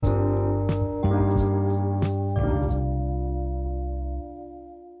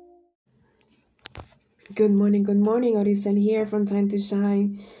Good morning. Orison here from Time to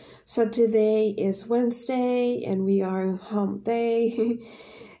Shine. So today is Wednesday and we are on hump day.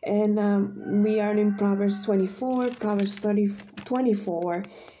 and we are in Proverbs 24. Proverbs 24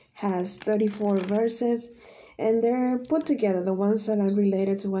 has 34 verses and they're put together. The ones that are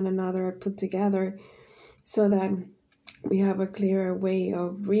related to one another are put together so that we have a clearer way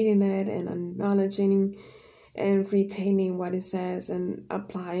of reading it and acknowledging and retaining what it says and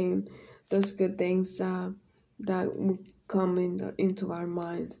applying those good things that will come into our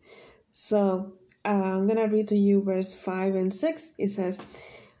minds. So I'm going to read to you verse 5 and 6. It says,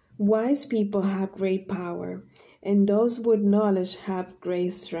 "Wise people have great power, and those with knowledge have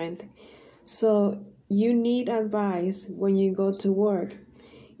great strength." So you need advice when you go to work.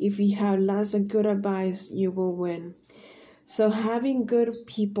 If you have lots of good advice, you will win. So having good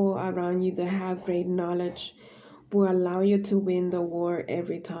people around you that have great knowledge will allow you to win the war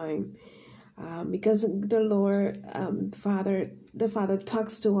every time. Because the Lord, the Father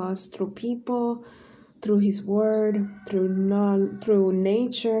talks to us through people, through His Word, through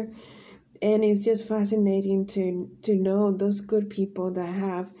nature, and it's just fascinating to know those good people that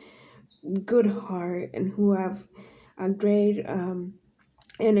have good heart and who have a great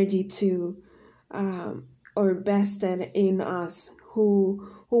energy to or vested in us, who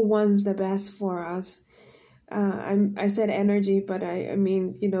wants the best for us. I said energy, but I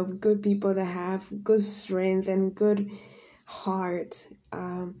mean, good people that have good strength and good heart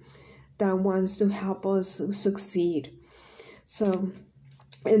that wants to help us succeed. So,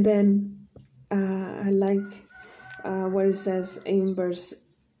 and then I like what it says in verse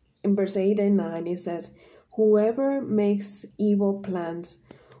 8 and 9. It says, "Whoever makes evil plans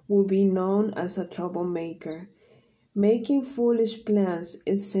will be known as a troublemaker. Making foolish plans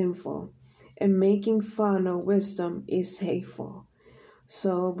is sinful, and making fun of wisdom is hateful."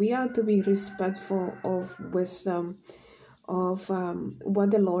 So we ought to be respectful of wisdom, of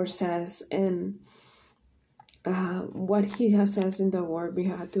what the Lord says, and what He has says in the Word. We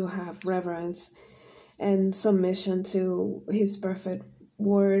have to have reverence and submission to His perfect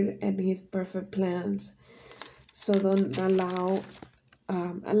Word and His perfect plans. So don't allow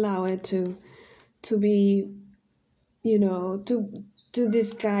it to be, to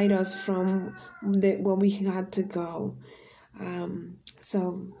disguide us from what we had to go.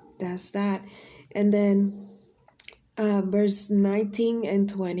 So that's that. And then verse 19 and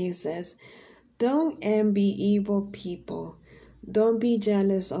 20 says, "Don't envy evil people. Don't be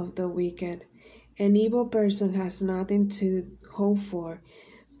jealous of the wicked. An evil person has nothing to hope for.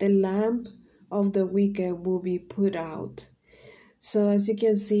 The lamp of the wicked will be put out." So as you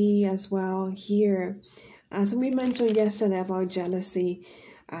can see as well here, as we mentioned yesterday about jealousy,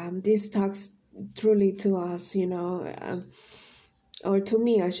 this talks truly to us, or to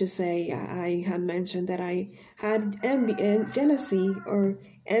me, I should say. I had mentioned that I had envy and jealousy or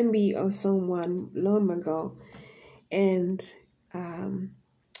envy of someone long ago, and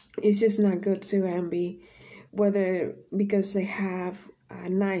it's just not good to envy, whether because they have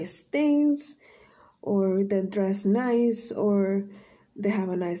nice things, or they dress nice, or they have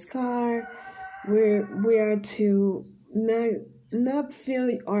a nice car. We are to not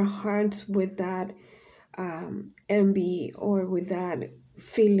fill our hearts with that envy or with that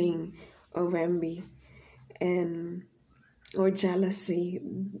feeling of envy and or jealousy.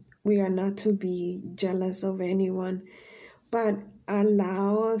 We are not to be jealous of anyone, but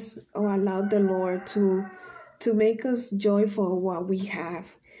allow the Lord to make us joyful what we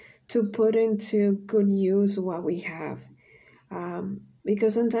have, to put into good use what we have.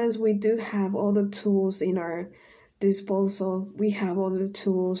 Because sometimes we do have all the tools in our disposal. We have all the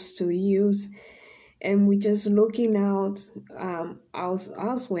tools to use, and we're just looking out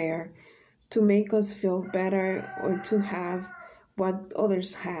elsewhere to make us feel better or to have what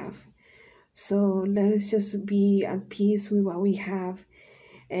others have. So let us just be at peace with what we have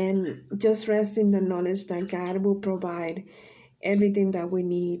and just rest in the knowledge that God will provide everything that we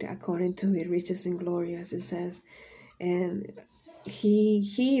need according to His riches and glory, as it says. And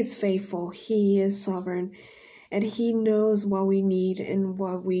He is faithful. He is sovereign, and He knows what we need and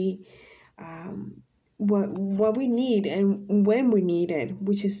what we need and when we need it,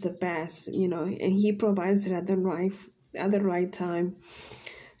 which is the best, and He provides it at the right time.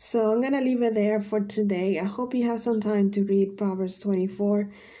 So I'm gonna leave it there for today. I hope you have some time to read Proverbs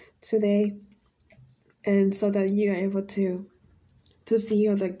 24 today, and so that you are able to see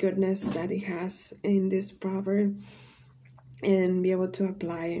all the goodness that it has in this proverb and be able to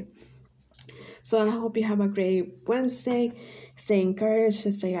apply it. So I hope you have a great Wednesday. Stay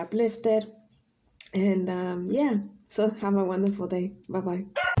encouraged, stay uplifted, and so have a wonderful day.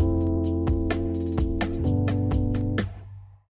 Bye-bye.